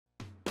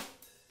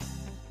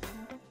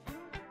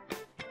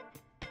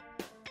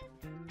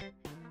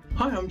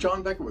Hi, I'm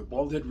John Becker with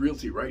Baldhead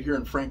Realty right here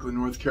in Franklin,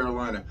 North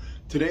Carolina.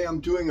 Today I'm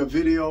doing a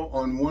video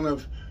on one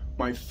of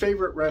my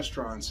favorite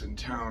restaurants in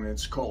town.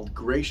 It's called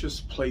Gracious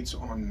Plates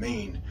on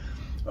Main.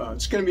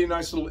 It's going to be a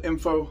nice little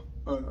info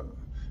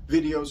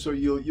video, so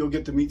you'll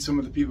get to meet some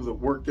of the people that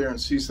work there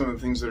and see some of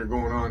the things that are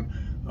going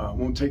on.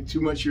 Won't take too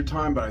much of your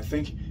time, but I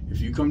think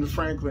if you come to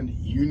Franklin,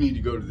 you need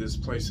to go to this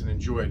place and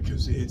enjoy it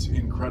because it's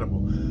incredible.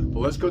 But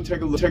let's go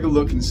take a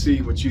look and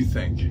see what you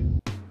think.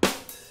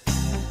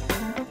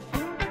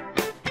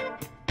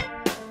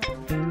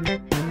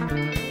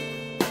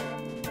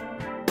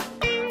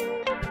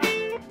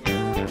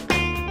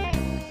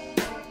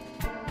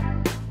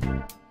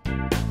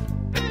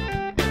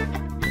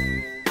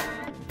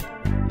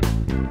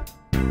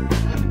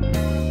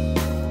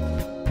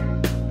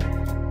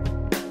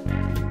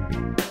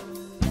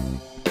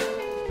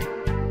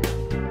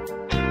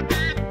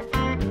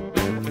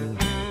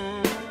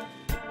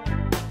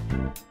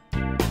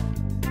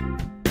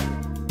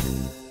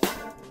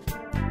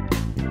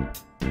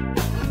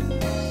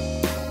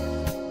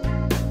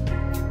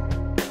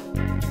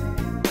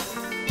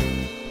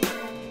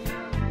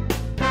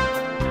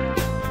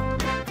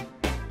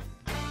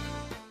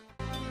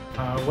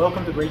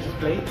 Welcome to Gracious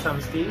Plates.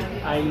 I'm Steve.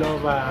 I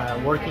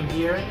love working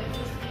here.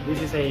 This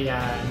is a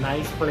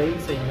nice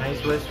place, a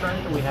nice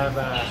restaurant. We have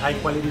high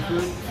quality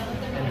food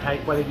and high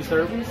quality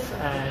service,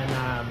 and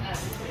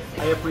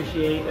I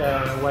appreciate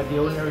what the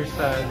owners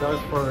does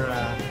for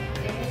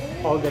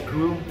all the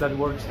crew that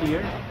works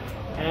here.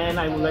 And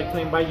I would like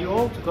to invite you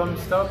all to come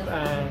stop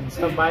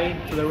by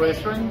to the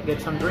restaurant,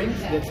 get some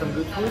drinks, get some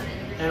good food,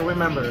 and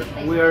remember,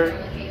 we are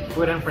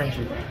food and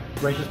friendship.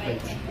 Gracious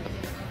Plates.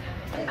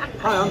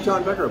 Hi, I'm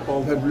John Becker at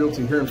Baldhead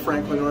Realty here in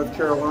Franklin, North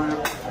Carolina.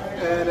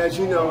 And as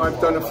you know, I've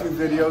done a few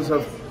videos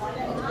of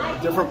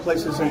different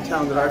places in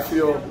town that I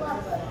feel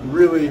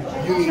really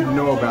you need to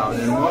know about.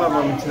 And one of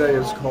them today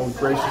is called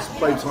Gracious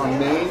Plates on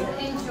Main.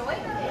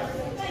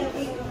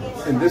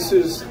 And this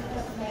is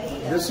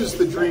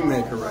the dream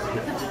maker right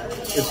here.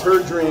 It's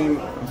her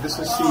dream. This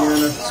is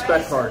Sienna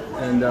Speckhart.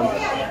 And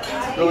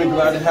really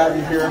glad to have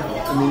you here.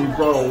 I mean, you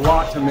brought a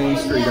lot to Main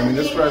Street. I mean,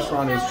 this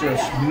restaurant is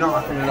just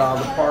knocking it out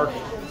of the park.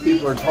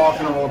 People are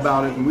talking all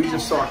about it, and we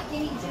just thought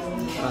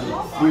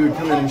we would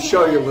come in and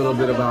show you a little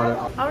bit about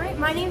it. Alright,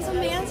 my name's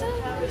Amanda.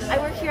 I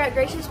work here at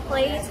Gracious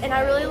Plates, and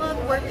I really love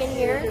working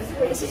here.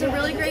 This is a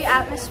really great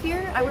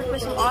atmosphere. I work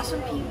with some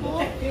awesome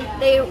people.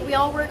 We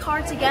all work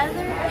hard together,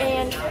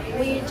 and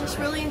we just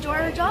really enjoy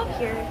our job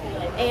here.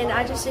 And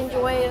I just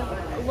enjoy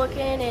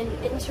looking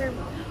and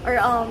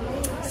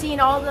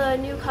seeing all the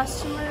new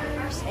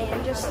customers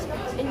and just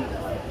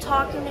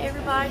talking to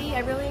everybody. I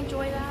really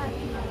enjoy that.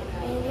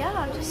 And yeah,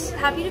 I'm just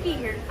happy to be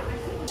here.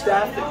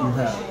 Staff that you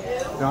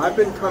have. Now, I've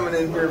been coming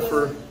in here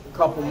for a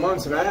couple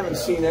months and I haven't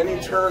seen any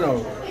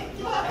turnover.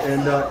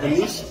 And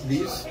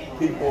these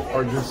people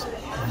are just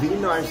the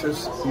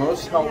nicest,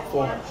 most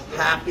helpful,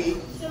 happy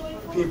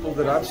people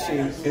that I've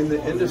seen in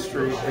the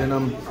industry.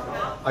 And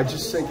I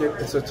just think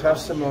it's a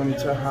testimony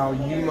to how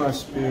you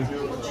must be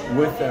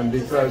with them,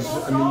 because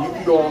I mean, you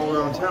can go all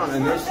around town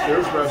and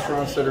there's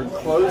restaurants that are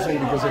closing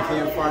because they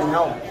can't find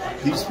help.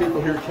 These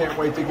people here can't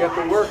wait to get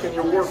to work, and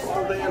you work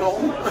all day and all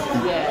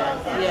night.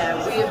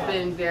 Yeah, we have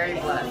been very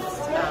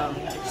blessed,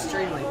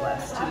 extremely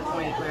blessed, to the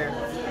point where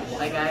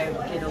like I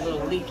get a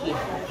little leaky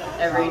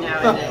every now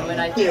and then when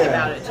I think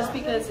about it, just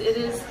because it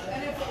is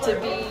to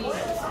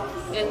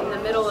be in the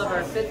middle of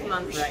our 5th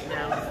month right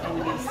now and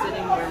to be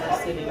sitting where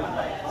we're sitting,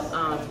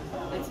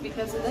 it's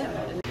because of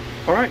them.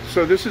 All right,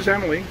 so this is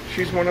Emily.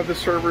 She's one of the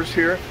servers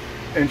here,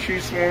 and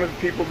she's one of the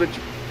people that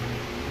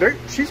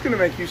she's going to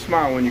make you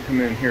smile when you come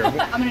in here.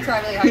 I'm going to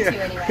try really hard too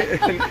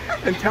anyway.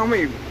 and tell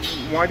me,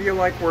 why do you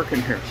like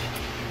working here?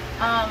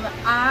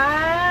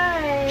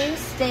 I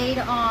stayed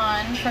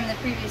on from the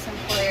previous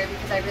employer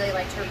because I really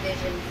liked her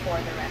vision for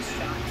the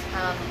restaurant.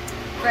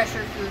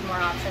 Fresher food, more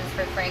options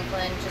for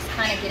Franklin, just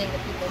kind of getting the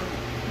people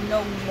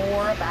know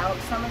more about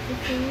some of the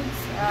foods.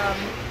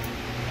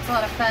 It's a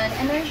lot of fun,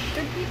 and they're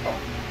good people.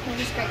 They're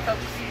just great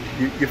folks.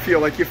 You feel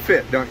like you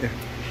fit, don't you?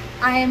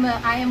 I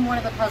am one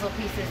of the puzzle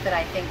pieces that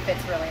I think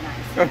fits really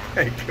nice.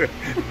 Okay, good.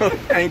 Well,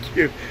 thank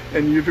you.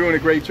 And you're doing a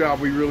great job.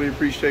 We really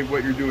appreciate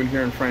what you're doing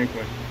here in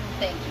Franklin.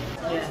 Thank you.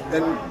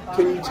 And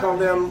can you tell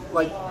them,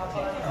 like,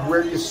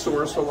 where you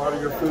source a lot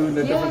of your food and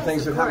the different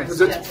things that happen?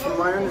 Because it's, from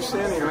my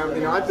understanding, I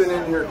mean, I've been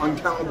in here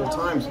uncountable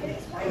times.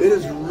 It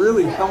is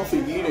really healthy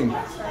eating.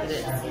 It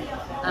is.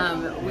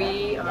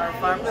 We are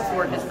farm to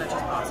fork as much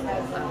as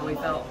possible. We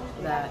felt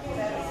that,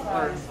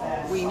 or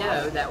we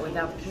know that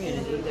without the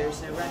community,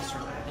 there's no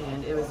restaurant.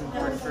 And it was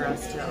important for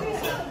us to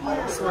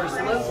also source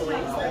locally,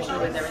 especially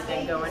with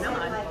everything going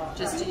on,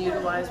 just to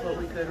utilize what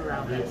we could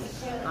around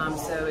us.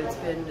 So it's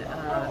been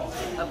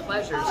a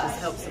pleasure to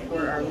help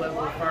support our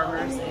local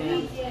farmers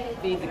and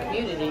feed the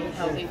community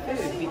healthy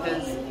food,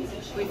 because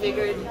we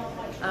figured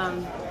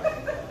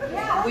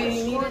we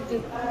needed to,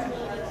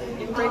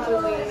 in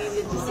Franklin, we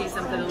needed to see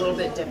something a little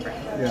bit different.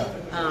 Yeah.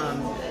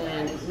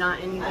 And not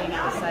anything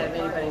outside of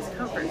anybody's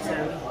comfort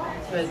zone.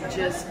 but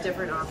just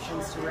different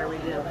options to where we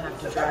didn't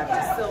have to drive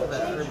to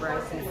Silva or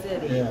Bryson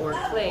City or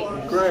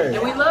Clayton. Great.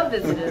 And we love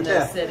visiting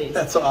those cities.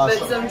 That's awesome.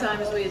 But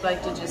sometimes we'd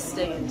like to just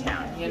stay in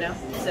town, you know?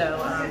 So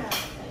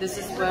this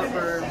is what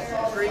we're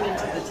bringing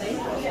to the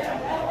table.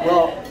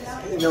 Well,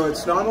 you know,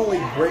 it's not only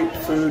great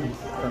food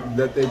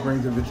that they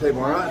bring to the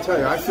table. And I'll tell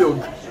you, I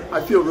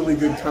feel really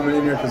good coming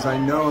in here because I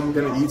know I'm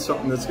going to eat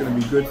something that's going to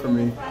be good for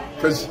me.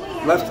 Because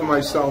left to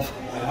myself,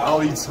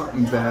 I'll eat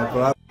something bad.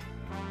 But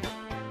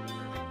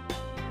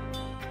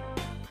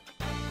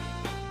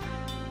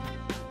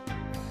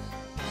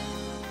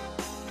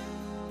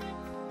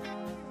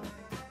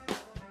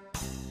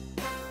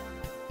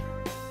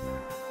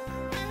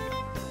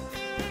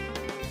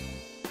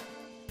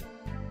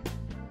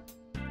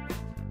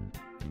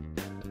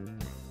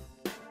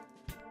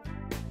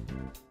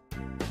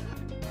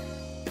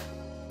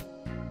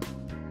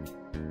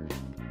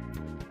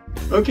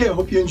okay, I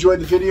hope you enjoyed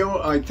the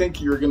video. I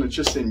think you're going to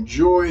just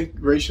enjoy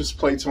Gracious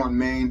Plates on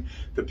Main.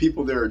 The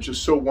people there are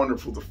just so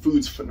wonderful. The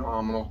food's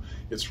phenomenal.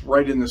 It's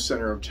right in the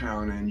center of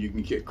town, and you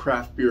can get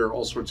craft beer,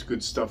 all sorts of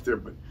good stuff there.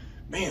 But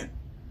man,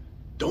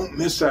 don't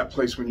miss that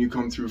place when you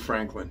come through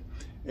Franklin.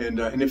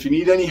 And if you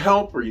need any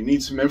help or you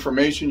need some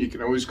information, you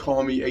can always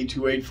call me,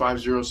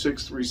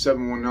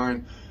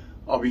 828-506-3719.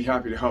 I'll be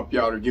happy to help you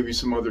out or give you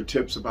some other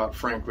tips about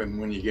Franklin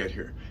when you get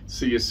here.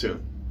 See you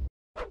soon.